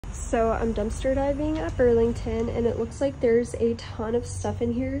So I'm dumpster diving at Burlington, and it looks like there's a ton of stuff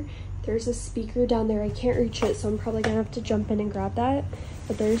in here. There's a speaker down there. I can't reach it, so I'm probably gonna have to jump in and grab that.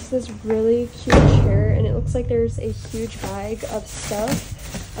 But there's this really cute chair, and it looks like there's a huge bag of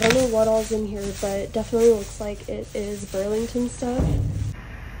stuff. I don't know what all's in here, but it definitely looks like it is Burlington stuff.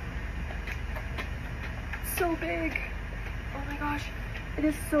 So big. Oh my gosh, it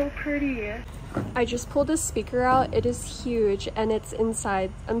is so pretty. I just pulled a speaker out. It is huge and it's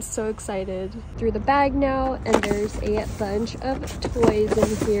inside. I'm so excited. Through the bag now, and there's a bunch of toys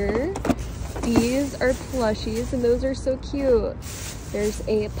in here. These are plushies and those are so cute. There's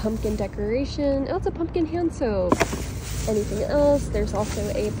a pumpkin decoration. Oh, it's a pumpkin hand soap. Anything else? There's also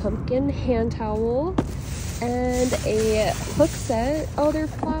a pumpkin hand towel and a hook set. Oh, they're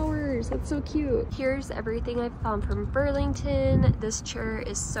flowers. That's so cute. Here's everything I found from Burlington. This chair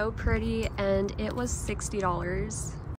is so pretty and it was $60.